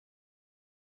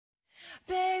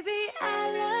Baby,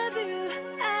 I love you,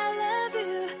 I love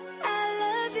you, I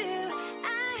love you.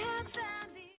 I have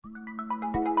found the...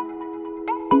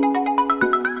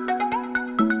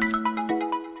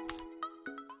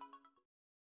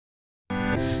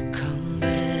 Come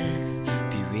back,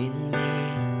 be with me.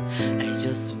 I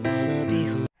just wanna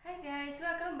be who. Hi guys,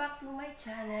 welcome back to my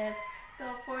channel. So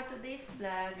for today's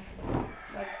vlog,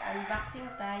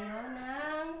 mag-unboxing tayo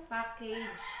ng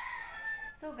package.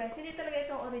 So guys, hindi talaga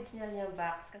itong original niyang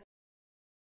box.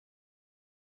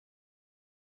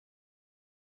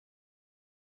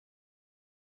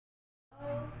 So,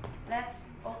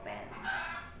 let's open.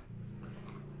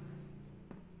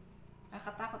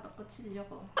 Nakakatakot ang kutsilyo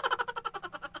ko.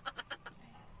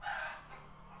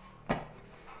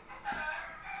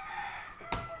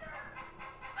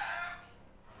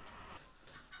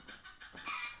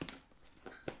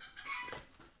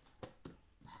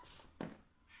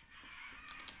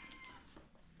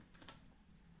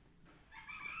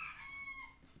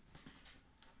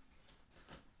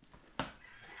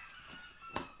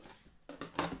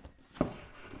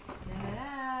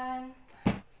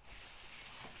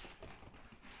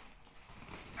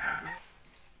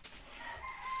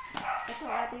 Ito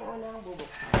ang ating unang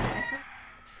bubuksan.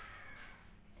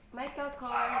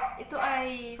 MICHAELKORS. Ito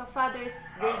ay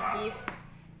Father's Day gift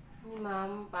ni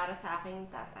Ma'am para sa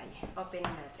aking tatay. Open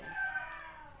natin.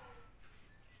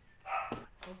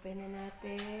 Open na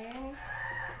natin.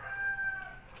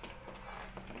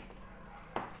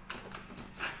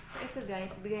 So ito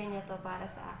guys, bigay niya to para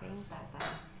sa aking tatay.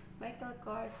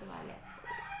 MICHAELKORSWALLET.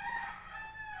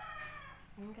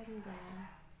 Ang ganda.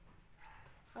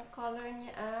 Ang color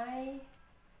niya ay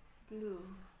blue.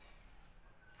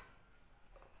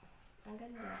 Ang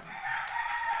ganda.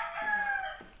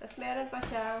 Tapos meron pa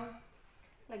siyang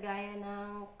lagayan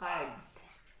ng cards.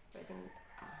 Pwedeng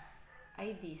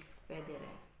IDs. Pwede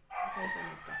rin. Patay ko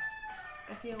nito.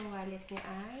 Kasi yung wallet niya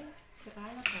ay sira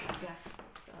na talaga.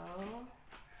 So,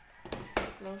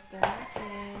 close na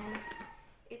natin.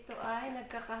 Ito ay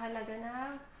nagkakahalaga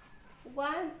ng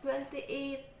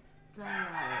 $128.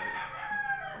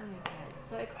 Oh my god,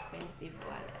 so expensive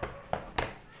wallet.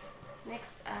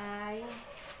 Next ay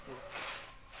suit.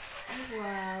 Ay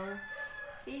wow,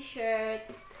 t-shirt.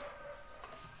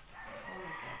 Oh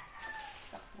my god,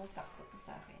 sakto-sakto to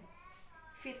sa akin.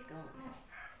 Fit ko.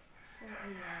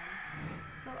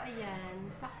 So ayan,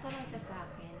 sakto lang siya sa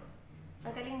akin.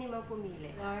 Ang galing ni Ma'am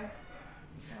pumili.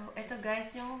 So ito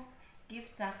guys yung gift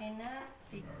sa akin na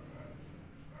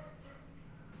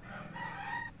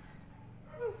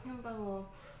yung bango.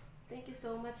 Thank you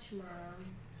so much,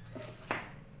 Ma'am.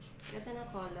 Ganda na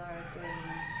color,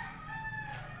 green.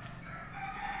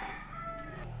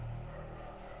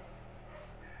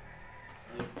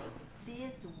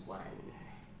 This one.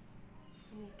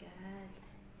 Oh my god.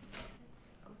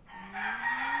 Let's open. Oh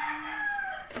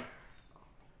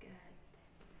my god.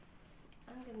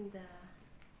 Ang ganda.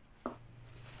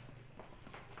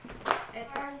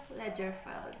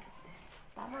 Lagerfeld.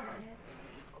 Tama ba? Let's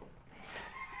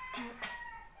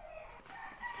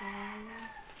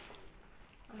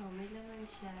may laman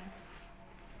siya.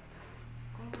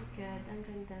 Oh my god, ang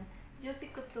ganda.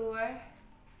 Couture.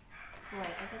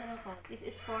 Wait, ang ganda ng color. This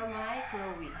is for my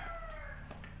Chloe.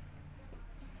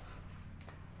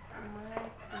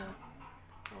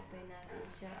 Open natin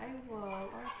siya. Ay wow,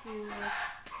 ang cute.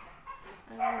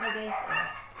 Ang ganda guys,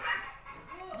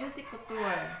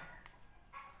 Couture.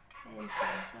 Ayan siya,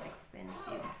 so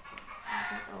expensive.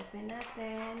 Open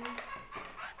natin.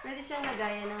 Pwede siyang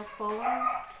lagayan ng phone.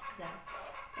 Yeah.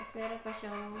 Tapos meron pa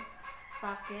siyang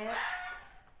pocket.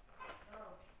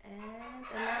 And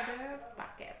another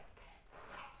pocket.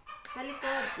 Sa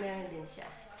likod, meron din siya.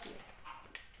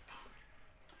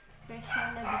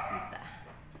 Special na bisita.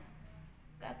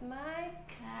 Got my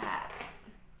cat.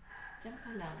 Diyan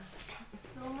ka lang.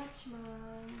 So much,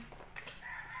 Mom.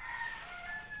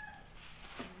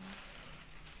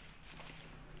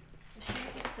 Tapos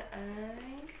yung isa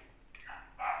ay...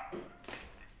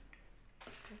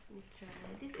 Let me try.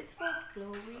 This is for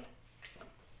Chloe.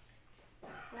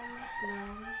 For my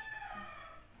Chloe.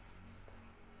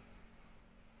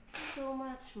 Thank you so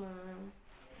much, Mom.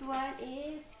 This one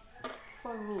is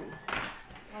for me.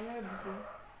 Color blue.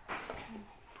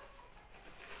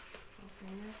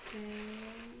 Open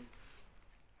natin.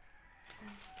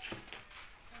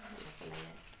 Ano pala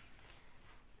yan?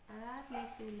 At may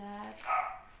sulat.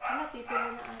 Wala,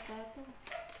 pipilo na ata ito.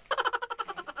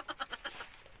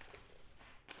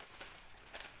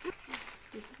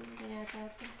 Pipilo na yata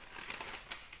ito.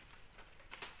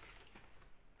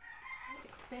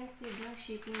 Expensive na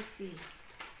shipping fee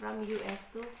from US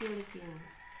to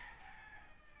Philippines.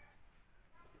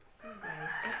 So guys,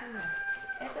 na.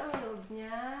 Ito ang loob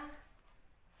niya.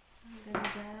 Ang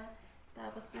ganda.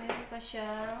 Tapos meron pa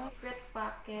siyang secret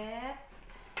pocket.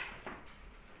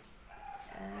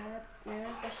 At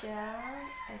meron pa siyang,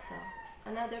 ito,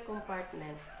 another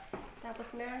compartment.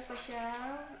 Tapos meron pa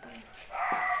siyang,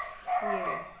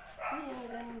 here. Ay, ang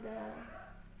ganda.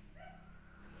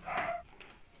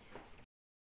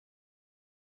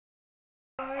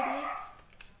 For this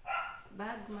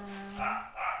bag, ma'am.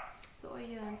 So,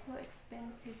 ayan. So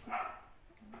expensive.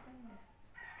 Ang ganda.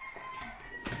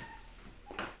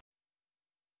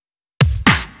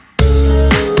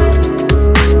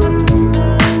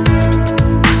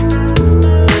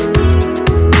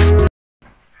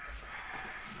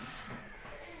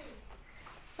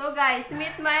 So guys,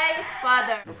 meet my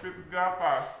father. Kapit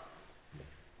gapas.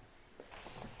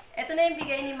 Ito na yung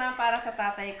bigay ni ma'am para sa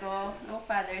tatay ko noong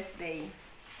Father's Day.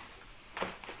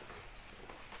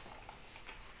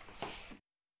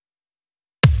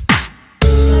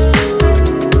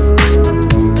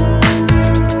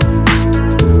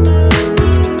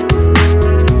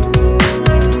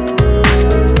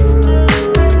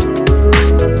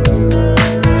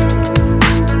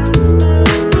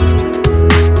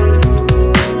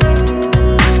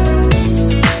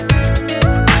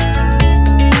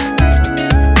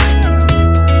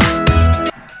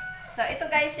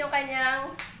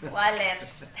 Wallet.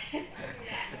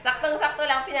 Saktong-sakto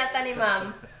lang pinalta ni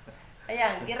ma'am.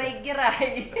 Ayan,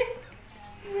 giray-giray.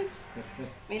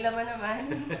 May laman naman.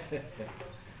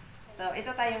 So,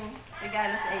 ito tayong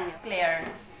regalo sa inyo. Claire.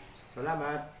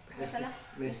 Salamat,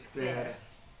 Miss Claire.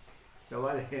 Sa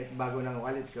wallet, bago ng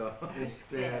wallet ko. Miss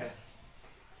Claire.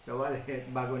 Sa wallet,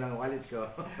 bago ng wallet ko.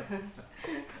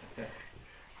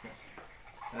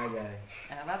 Okay.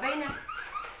 Bye-bye na.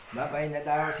 Bye-bye na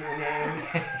daw si Uneng.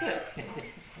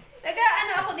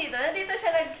 Ano ako dito? Nandito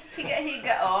siya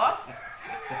naghiga-higa, oh.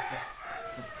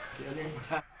 Si Uneng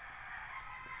ba?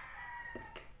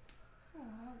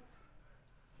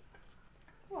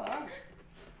 Wow.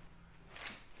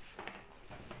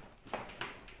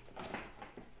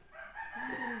 Ang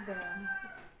ganda.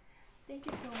 Thank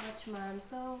you so much, ma'am.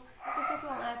 So, tapos na po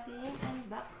ang ating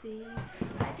unboxing.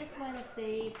 I just wanna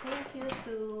say thank you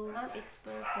to Ma'am It's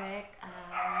Perfect,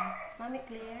 Mami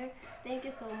Claire. Thank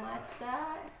you so much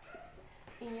sa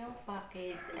inyong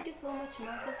package. Thank you so much,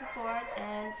 ma'am, sa support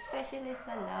and especially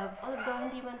sa love. Although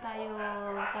hindi man tayo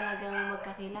talagang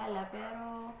magkakilala,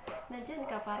 pero nandyan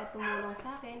ka para tumulong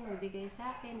sa akin, magbigay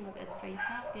sa akin, mag-advise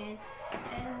sa akin.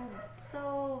 And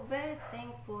so, very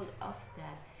thankful of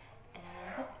that.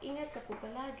 And mag-ingat ka po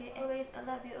palagi. Always, I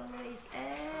love you always.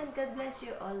 And God bless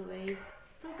you always.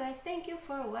 So guys, thank you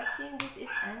for watching. This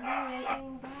is Andy Ray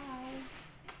and bye!